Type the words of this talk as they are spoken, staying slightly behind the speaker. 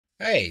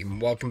Hey,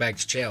 welcome back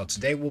to jail.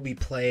 Today we'll be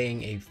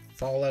playing a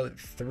Fallout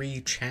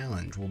 3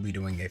 challenge. We'll be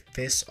doing a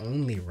FIS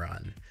only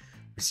run.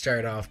 We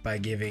start off by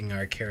giving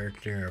our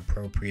character an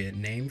appropriate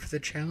name for the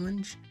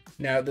challenge.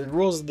 Now, the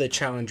rules of the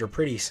challenge are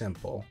pretty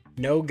simple.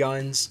 No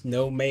guns,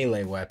 no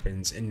melee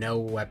weapons, and no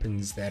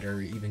weapons that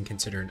are even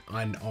considered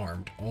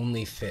unarmed,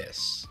 only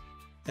fists.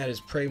 That is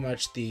pretty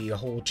much the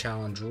whole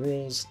challenge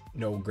rules.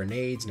 No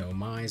grenades, no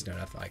mines, no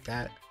nothing like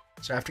that.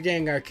 So after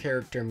getting our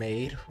character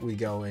made, we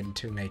go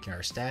into making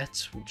our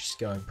stats. We just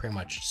go pretty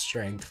much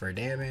strength for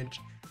damage,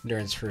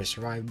 endurance for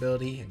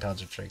survivability,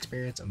 intelligence for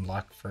experience, and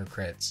luck for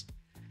crits.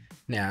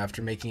 Now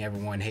after making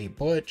everyone hate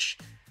Butch,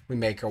 we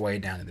make our way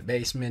down to the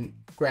basement,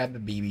 grab the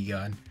BB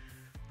gun,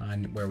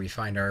 where we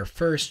find our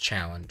first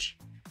challenge,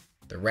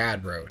 the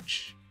Rad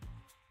Roach.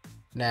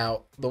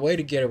 Now, the way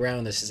to get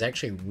around this is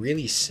actually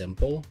really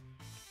simple.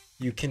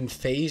 You can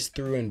phase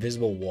through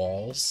invisible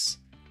walls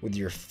with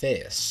your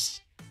fists.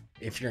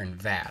 If you're in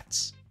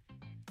VATS,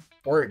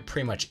 or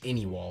pretty much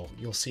any wall,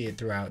 you'll see it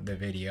throughout the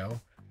video.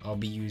 I'll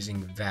be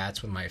using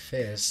VATS with my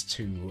fists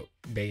to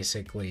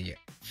basically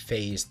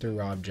phase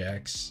through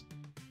objects.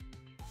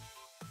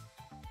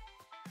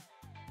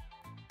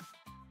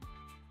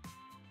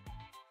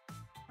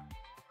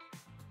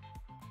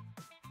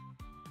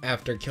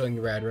 After killing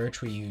the Rad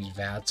Roach, we use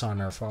VATS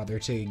on our father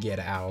to get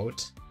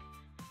out.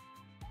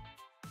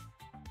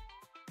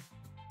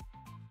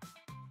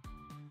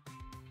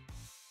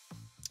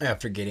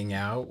 After getting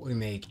out, we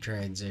make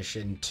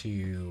transition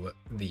to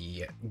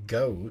the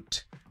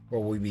GOAT,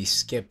 where we'll be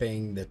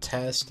skipping the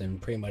test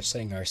and pretty much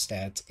setting our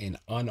stats in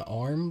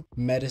unarmed,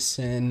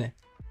 medicine,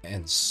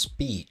 and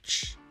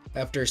speech.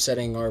 After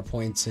setting our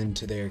points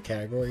into their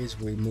categories,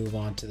 we move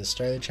on to the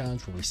start of the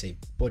challenge, where we save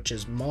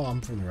Butch's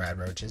mom from the Rad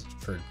Roaches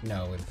for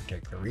no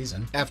particular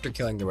reason. After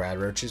killing the Rad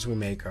Roaches, we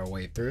make our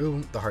way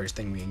through. The hardest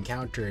thing we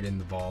encountered in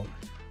the vault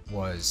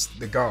was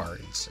the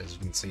guards. As you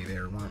can see,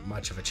 there weren't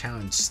much of a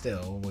challenge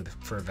still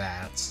for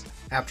VATS.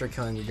 After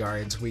killing the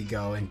guards, we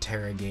go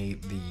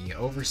interrogate the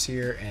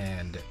overseer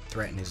and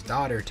threaten his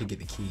daughter to get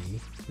the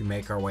key. We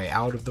make our way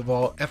out of the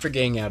vault. After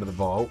getting out of the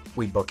vault,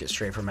 we book it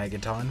straight for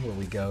Megaton, where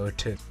we go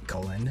to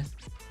Cullen,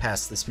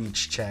 pass the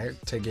speech check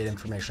to get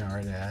information on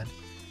our dad,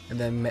 and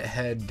then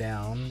head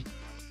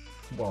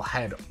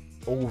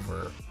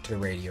over to the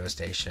radio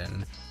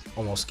station,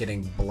 almost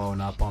getting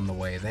blown up on the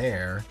way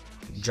there.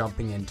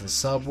 Jumping into the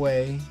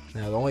subway.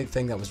 Now, the only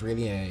thing that was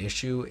really an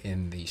issue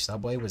in the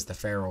subway was the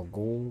feral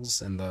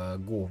ghouls and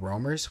the ghoul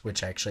roamers,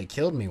 which actually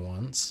killed me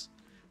once,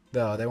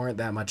 though they weren't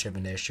that much of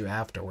an issue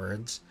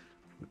afterwards.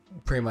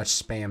 Pretty much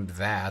spammed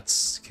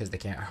VATS because they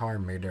can't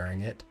harm me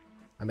during it.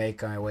 I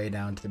make my way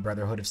down to the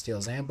Brotherhood of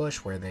Steel's ambush,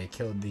 where they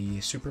killed the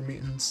super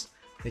mutants.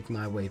 Make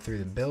my way through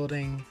the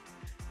building,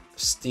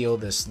 steal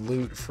this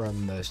loot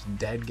from the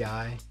dead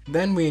guy.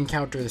 Then we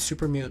encounter the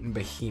super mutant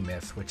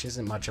behemoth, which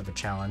isn't much of a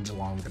challenge,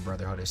 along with the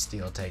Brotherhood of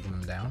Steel taking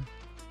them down.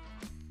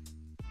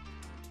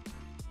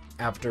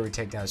 After we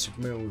take down the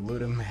super mutant, we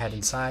loot him, head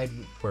inside,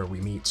 where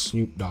we meet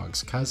Snoop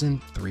Dogg's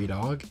cousin,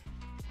 3Dog.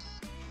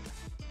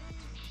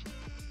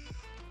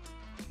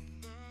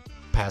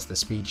 Pass the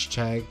speech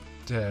check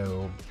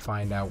to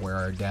find out where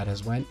our dad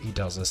has went. He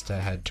tells us to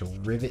head to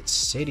Rivet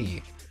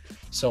City.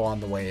 So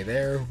on the way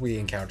there, we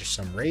encounter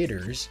some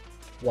raiders,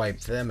 wipe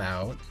them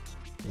out.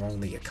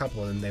 Only a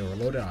couple of them, they were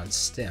loaded on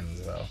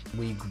stims though.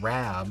 We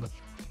grab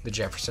the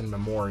Jefferson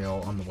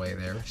Memorial on the way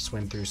there,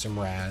 swim through some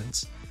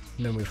rads,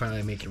 and then we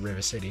finally make it to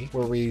River City,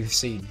 where we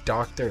see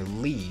Dr.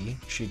 Lee.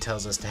 She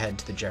tells us to head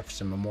to the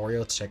Jefferson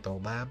Memorial to check the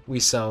old lab. We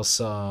sell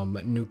some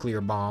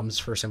nuclear bombs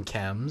for some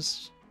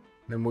chems.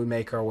 Then we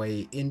make our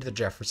way into the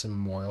Jefferson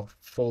Memorial,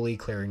 fully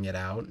clearing it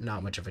out,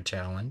 not much of a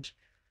challenge.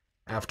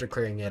 After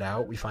clearing it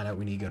out, we find out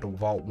we need to go to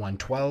Vault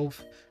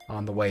 112.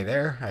 On the way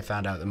there, I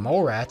found out the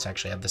mole rats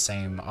actually have the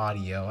same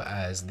audio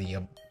as the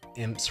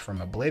imps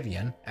from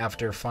Oblivion.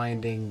 After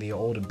finding the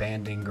old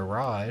abandoned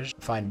garage,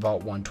 find Vault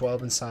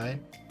 112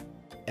 inside,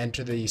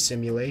 enter the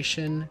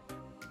simulation.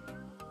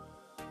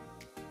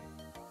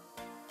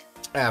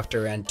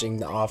 After entering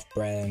the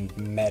off-brand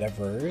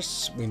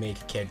metaverse, we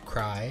make a kid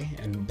cry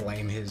and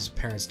blame his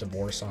parents'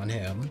 divorce on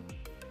him.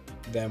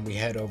 Then we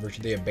head over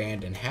to the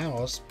abandoned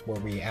house, where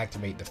we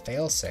activate the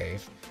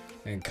failsafe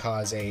and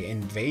cause a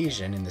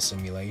invasion in the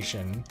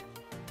simulation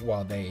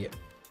while they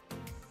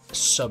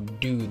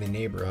subdue the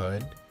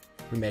neighborhood.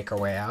 We make our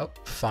way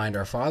out, find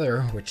our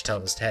father, which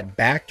tells us to head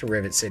back to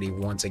Rivet City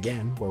once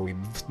again, where we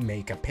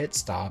make a pit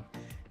stop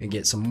and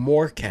get some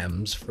more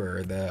chems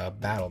for the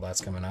battle that's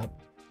coming up.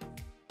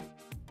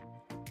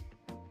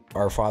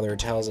 Our father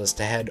tells us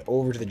to head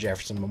over to the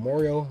Jefferson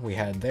Memorial. We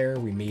head there,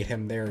 we meet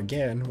him there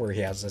again, where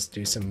he has us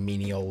do some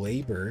menial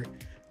labor,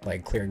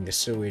 like clearing the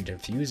sewage and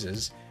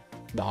fuses.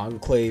 The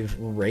Enclave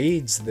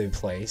raids the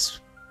place,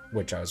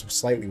 which I was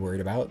slightly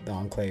worried about. The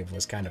Enclave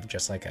was kind of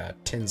just like a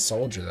tin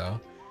soldier though.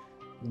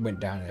 Went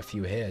down in a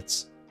few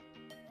hits.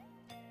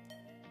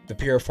 The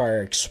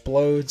purifier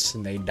explodes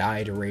and they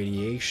die to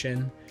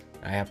radiation.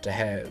 I have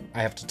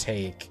to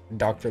take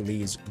Dr.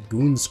 Lee's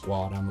goon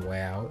squad on the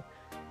way out.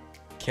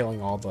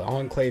 killing all the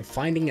Enclave,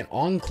 finding an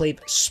Enclave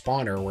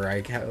spawner where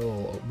I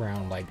kill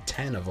around like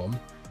 10 of them.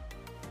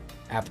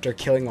 After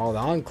killing all the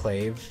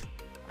Enclave,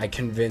 I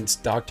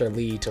convinced Dr.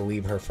 Lee to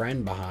leave her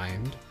friend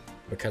behind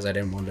because I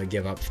didn't want to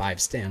give up 5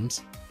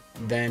 stims.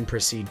 Then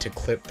proceed to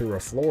clip through a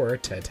floor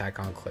to attack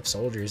Enclave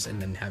soldiers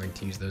and then having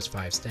to use those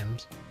 5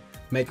 stims.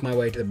 Make my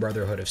way to the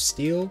Brotherhood of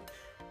Steel,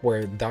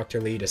 where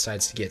Dr. Lee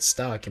decides to get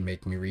stuck and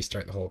make me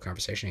restart the whole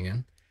conversation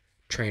again.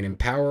 Train in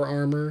power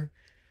armor.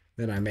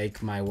 Then I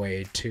make my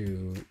way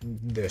to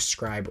the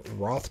Scribe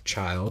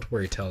Rothschild,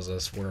 where he tells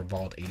us where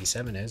Vault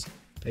 87 is.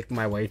 Make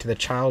my way to the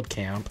child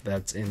camp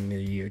that's in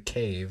the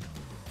cave.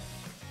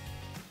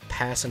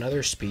 Pass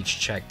another speech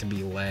check to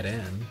be let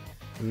in.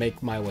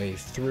 Make my way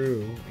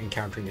through,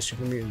 encountering the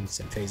super mutants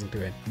and phasing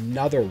through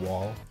another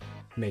wall,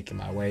 making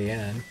my way in,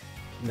 and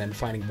then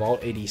finding Vault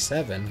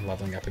 87,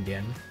 leveling up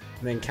again,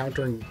 and then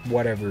encountering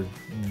whatever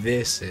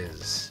this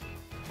is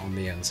on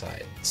the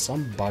inside.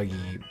 Some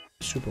buggy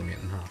super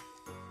mutant, huh?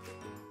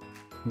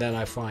 Then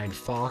I find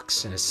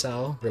Fox in a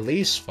cell,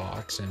 release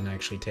Fox, and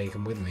actually take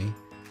him with me.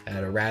 I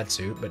had a rat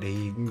suit, but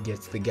he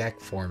gets the Gek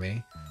for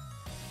me.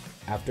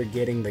 After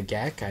getting the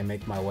Gek, I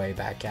make my way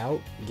back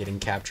out, getting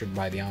captured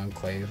by the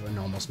Enclave and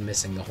almost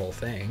missing the whole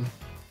thing.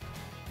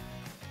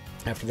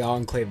 After the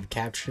Enclave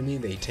captured me,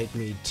 they take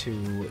me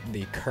to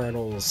the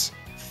Colonel's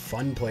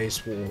fun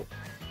place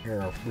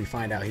where we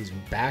find out he's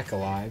back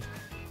alive.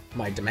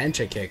 My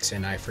dementia kicks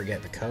in, I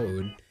forget the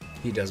code.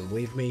 He doesn't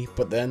believe me,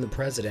 but then the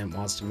President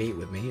wants to meet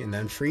with me and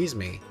then frees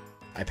me.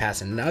 I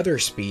pass another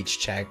speech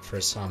check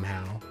for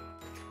somehow.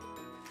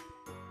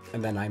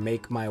 And then I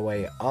make my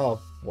way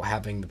up,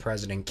 having the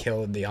President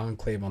kill the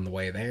Enclave on the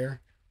way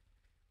there.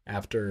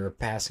 After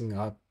passing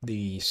up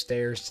the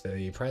stairs to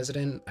the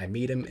President, I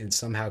meet him and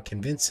somehow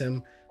convince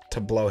him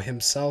to blow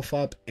himself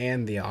up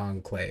and the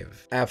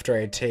Enclave. After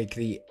I take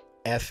the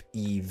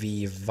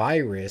FEV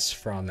virus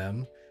from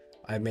him,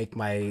 I make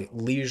my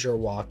leisure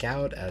walk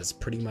out as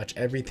pretty much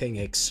everything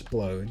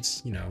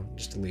explodes. You know,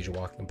 just a leisure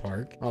walk in the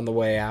park. On the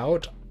way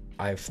out,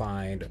 I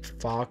find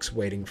Fox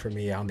waiting for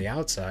me on the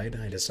outside.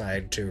 I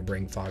decide to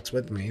bring Fox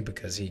with me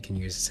because he can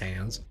use his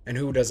hands. And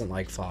who doesn't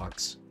like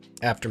Fox?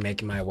 After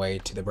making my way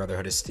to the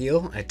Brotherhood of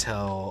Steel, I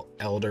tell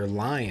Elder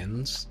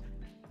Lyons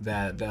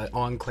that the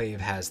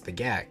Enclave has the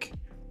Gek.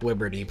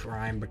 Liberty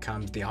Prime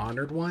becomes the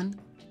Honored One.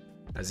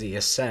 As he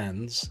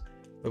ascends,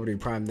 Liberty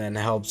Prime then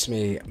helps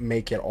me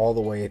make it all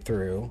the way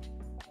through,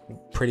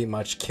 pretty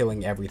much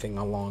killing everything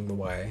along the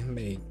way,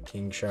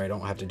 making sure I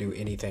don't have to do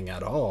anything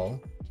at all,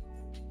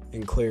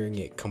 and clearing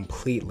it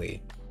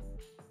completely.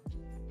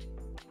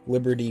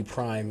 Liberty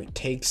Prime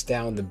takes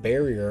down the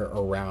barrier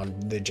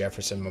around the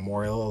Jefferson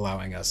Memorial,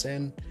 allowing us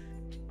in.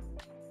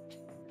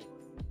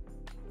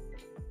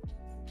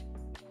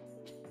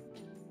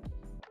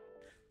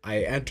 I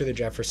enter the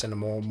Jefferson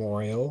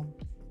Memorial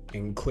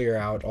and clear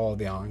out all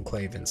the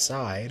Enclave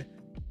inside.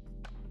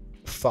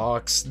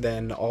 Fox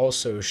then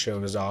also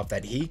shows off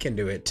that he can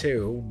do it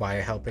too by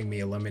helping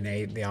me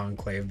eliminate the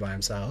Enclave by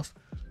himself.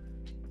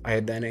 I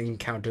then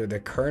encounter the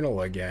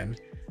Colonel again,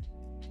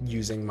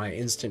 using my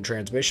instant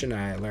transmission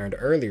I learned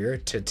earlier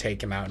to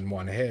take him out in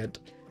one hit.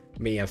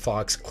 Me and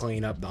Fox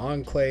clean up the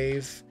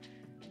Enclave.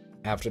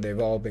 After they've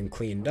all been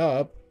cleaned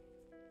up,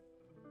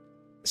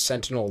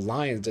 Sentinel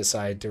Lions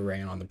decide to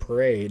rain on the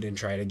parade and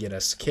try to get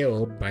us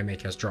killed by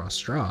making us draw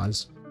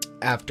straws.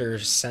 After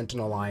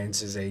Sentinel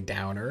Lions is a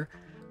downer,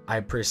 I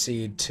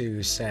proceed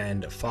to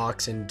send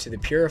Fox into the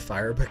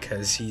Purifier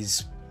because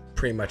he's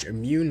pretty much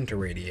immune to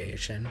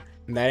radiation.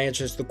 And that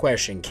answers the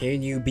question,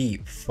 can you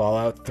beat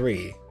Fallout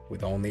 3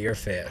 with only your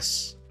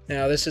fists?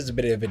 Now, this is a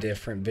bit of a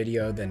different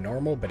video than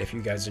normal, but if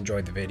you guys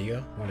enjoyed the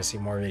video, want to see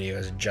more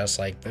videos just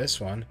like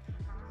this one,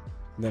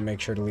 then make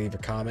sure to leave a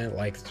comment,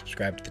 like,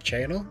 subscribe to the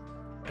channel,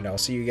 and I'll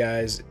see you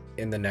guys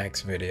in the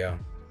next video.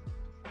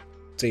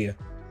 See ya.